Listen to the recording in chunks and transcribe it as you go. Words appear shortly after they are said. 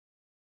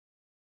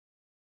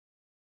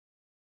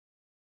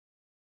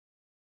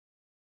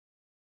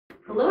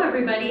Hello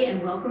everybody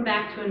and welcome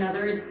back to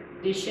another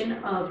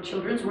edition of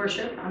Children's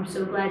Worship. I'm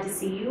so glad to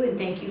see you and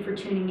thank you for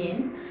tuning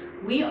in.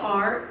 We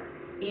are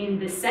in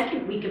the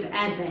second week of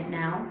Advent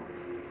now,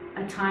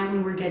 a time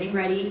when we're getting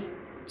ready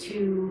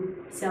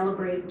to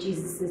celebrate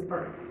Jesus'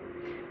 birth.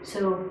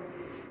 So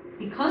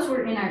because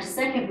we're in our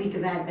second week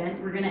of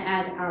Advent, we're going to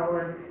add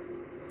our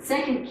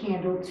second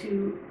candle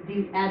to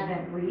the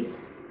Advent wreath.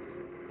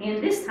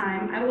 And this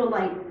time I will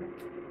light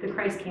the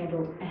Christ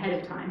candle ahead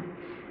of time,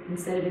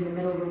 instead of in the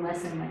middle of the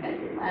lesson like I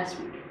did last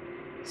week.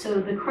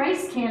 So the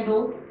Christ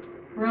candle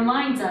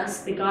reminds us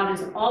that God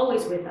is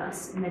always with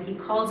us and that He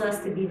calls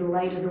us to be the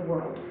light of the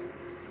world.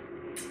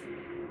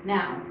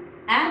 Now,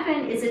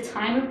 Advent is a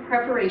time of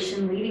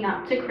preparation leading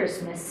up to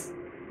Christmas,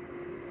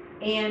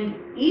 and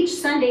each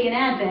Sunday in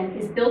Advent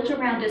is built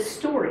around a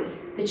story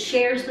that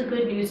shares the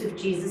good news of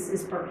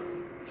Jesus' birth.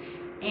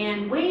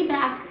 And way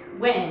back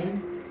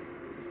when,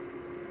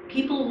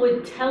 people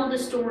would tell the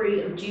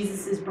story of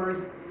Jesus'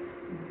 birth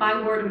by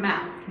word of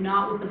mouth,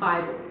 not with the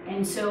Bible.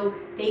 And so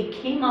they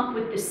came up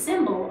with the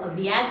symbol of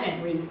the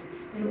Advent wreath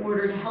in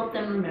order to help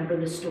them remember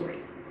the story.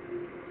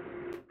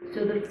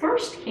 So the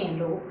first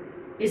candle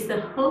is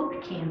the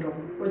hope candle,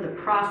 or the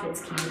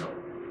prophet's candle.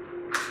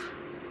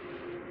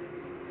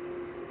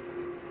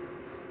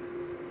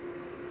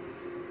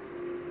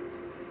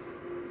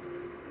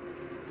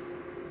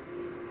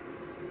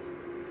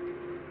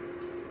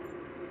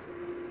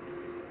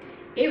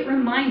 It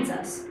reminds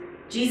us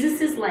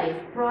Jesus' life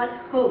brought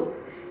hope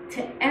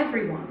to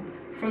everyone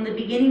from the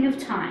beginning of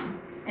time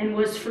and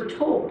was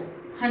foretold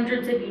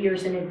hundreds of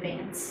years in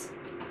advance.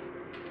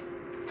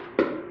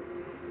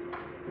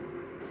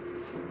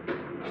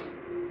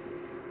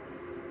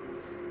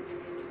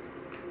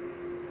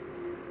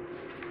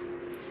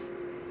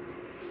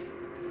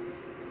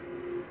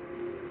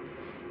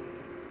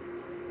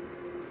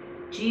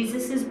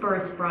 Jesus'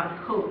 birth brought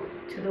hope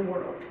to the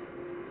world.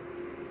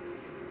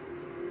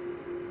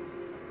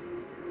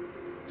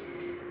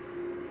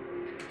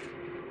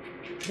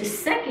 The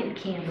second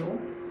candle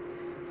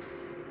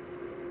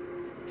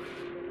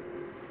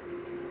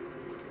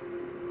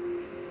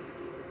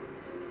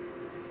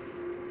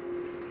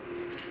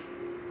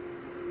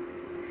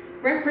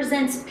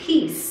represents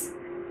peace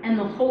and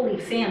the Holy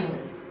Family.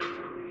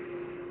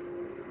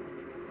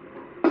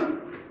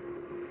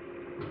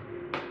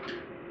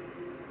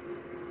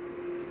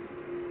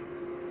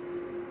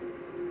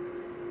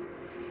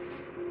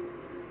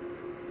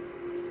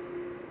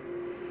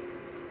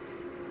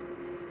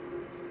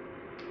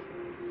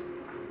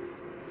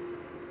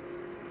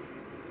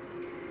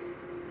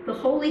 The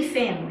Holy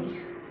Family,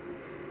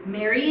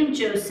 Mary and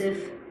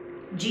Joseph,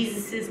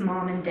 Jesus'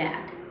 mom and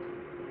dad.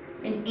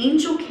 An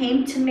angel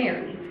came to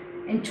Mary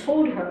and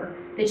told her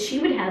that she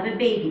would have a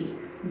baby,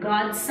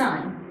 God's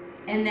son,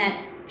 and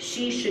that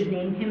she should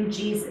name him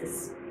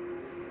Jesus.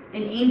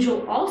 An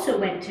angel also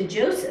went to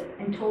Joseph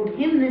and told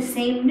him the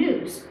same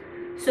news,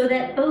 so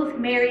that both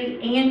Mary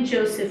and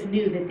Joseph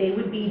knew that they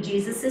would be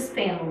Jesus'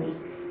 family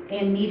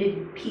and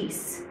needed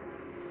peace.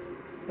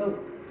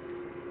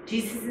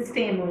 Jesus'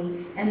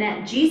 family, and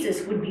that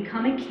Jesus would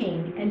become a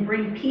king and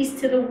bring peace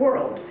to the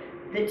world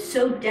that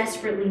so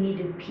desperately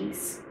needed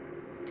peace.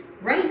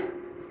 Right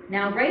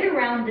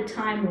around the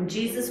time when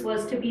Jesus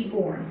was to be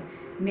born,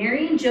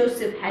 Mary and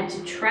Joseph had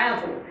to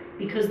travel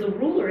because the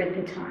ruler at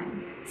the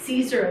time,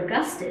 Caesar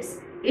Augustus,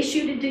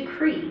 issued a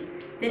decree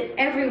that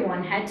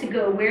everyone had to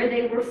go where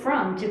they were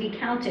from to be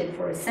counted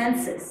for a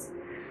census.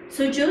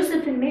 So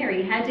Joseph and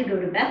Mary had to go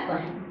to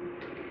Bethlehem.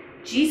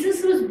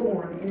 Jesus was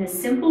born in a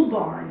simple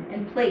barn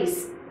and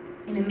placed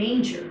in a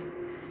manger.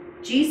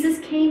 Jesus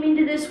came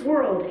into this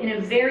world in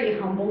a very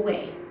humble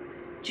way.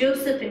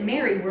 Joseph and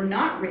Mary were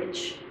not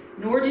rich,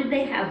 nor did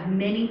they have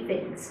many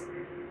things,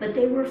 but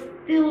they were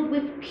filled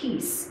with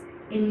peace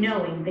in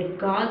knowing that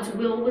God's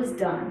will was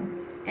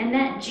done and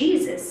that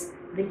Jesus,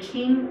 the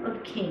King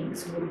of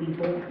Kings, would be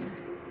born.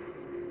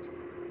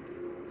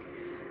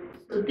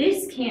 So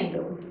this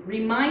candle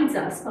reminds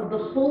us of the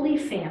Holy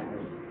Family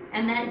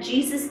and that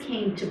Jesus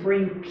came to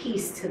bring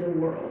peace to the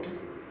world.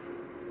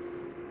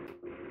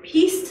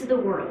 Peace to the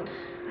world.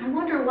 I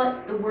wonder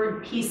what the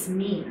word peace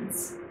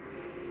means.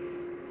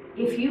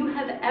 If you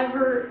have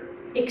ever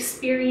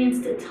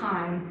experienced a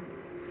time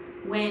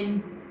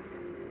when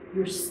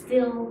you're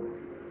still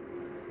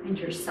and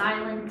you're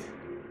silent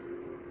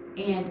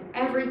and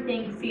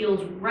everything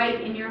feels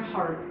right in your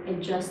heart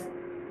and just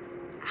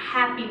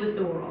happy with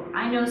the world.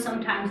 I know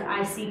sometimes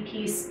I see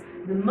peace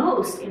the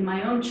most in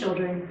my own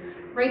children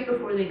right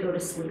before they go to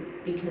sleep,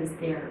 because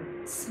they're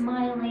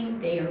smiling,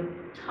 they are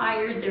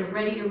tired, they're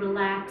ready to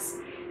relax,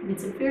 and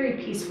it's a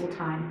very peaceful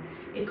time.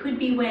 It could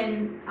be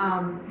when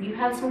you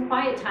have some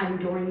quiet time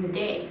during the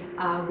day.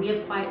 We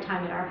have quiet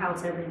time at our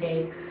house every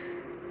day,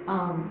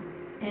 and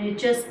it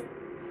just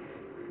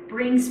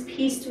brings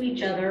peace to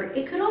each other.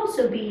 It could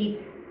also be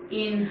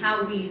in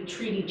how we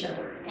treat each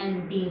other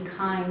and being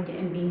kind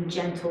and being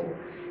gentle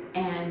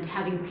and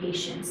having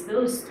patience.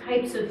 Those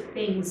types of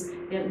things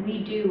that we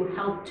do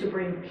help to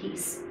bring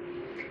peace.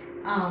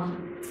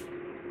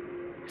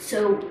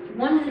 So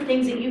one of the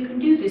things that you can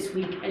do this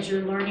week as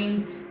you're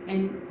learning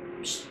and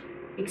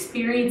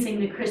experiencing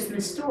the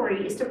Christmas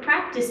story is to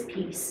practice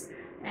peace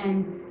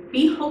and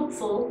be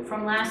hopeful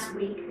from last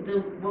week,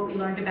 what we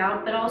learned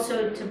about, but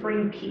also to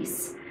bring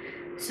peace.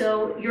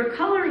 So your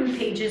coloring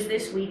pages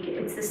this week,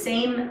 it's the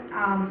same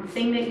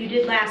thing that you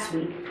did last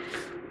week.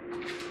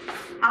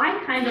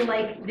 I kind of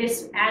like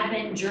this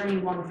Advent Journey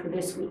one for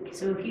this week.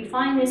 So if you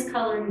find this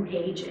coloring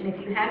page, and if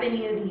you have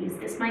any of these,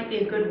 this might be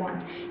a good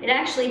one. It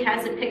actually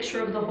has a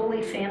picture of the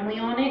Holy Family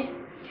on it.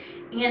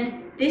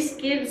 And this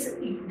gives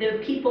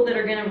the people that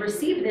are going to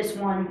receive this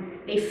one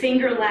a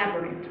finger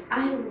labyrinth.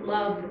 I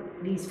love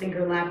these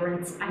finger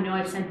labyrinths. I know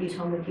I've sent these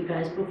home with you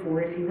guys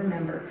before, if you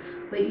remember.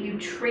 But you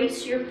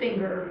trace your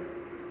finger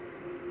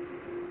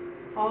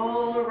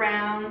all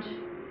around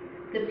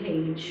the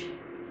page.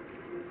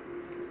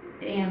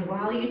 And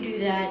while you do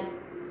that,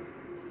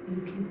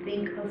 you can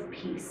think of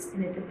peace.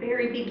 And at the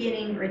very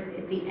beginning, or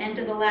at the end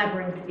of the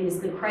labyrinth, is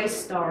the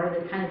Christ star,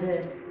 the kind of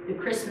the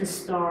Christmas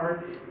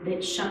star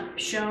that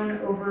shone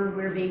over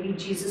where baby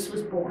Jesus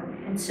was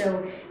born. And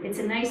so it's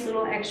a nice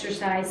little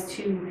exercise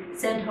to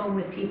send home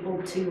with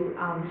people to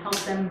help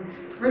them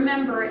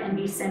remember and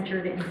be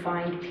centered and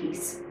find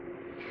peace.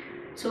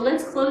 So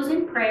let's close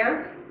in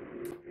prayer.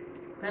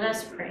 Let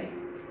us pray.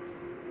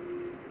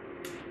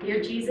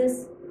 Dear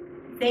Jesus,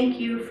 thank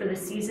you for the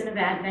season of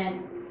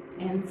Advent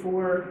and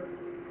for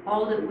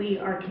all that we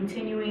are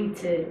continuing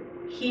to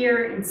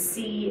hear and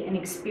see and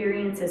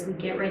experience as we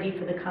get ready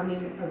for the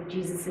coming of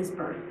Jesus'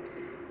 birth.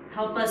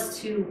 Help us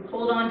to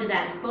hold on to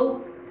that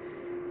hope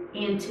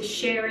and to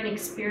share and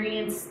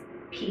experience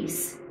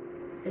peace,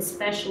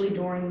 especially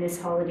during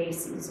this holiday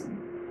season.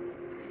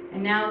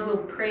 And now we'll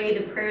pray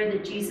the prayer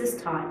that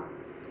Jesus taught.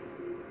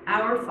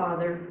 Our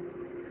Father,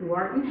 who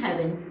art in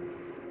heaven,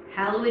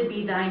 hallowed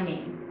be thy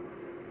name.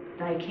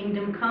 Thy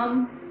kingdom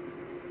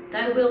come,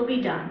 thy will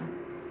be done,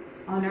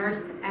 on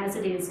earth as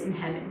it is in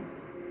heaven.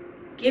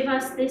 Give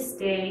us this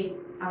day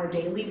our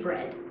daily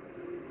bread,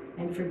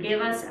 and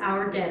forgive us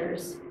our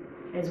debtors,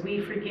 as we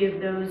forgive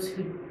those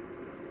who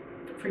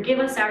forgive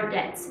us our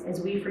debts,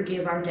 as we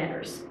forgive our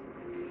debtors.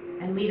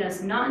 And lead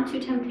us not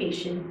into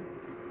temptation,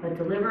 but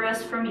deliver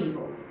us from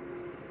evil.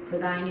 For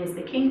thine is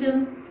the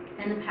kingdom,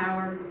 and the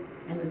power,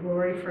 and the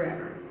glory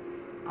forever.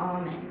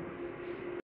 Amen.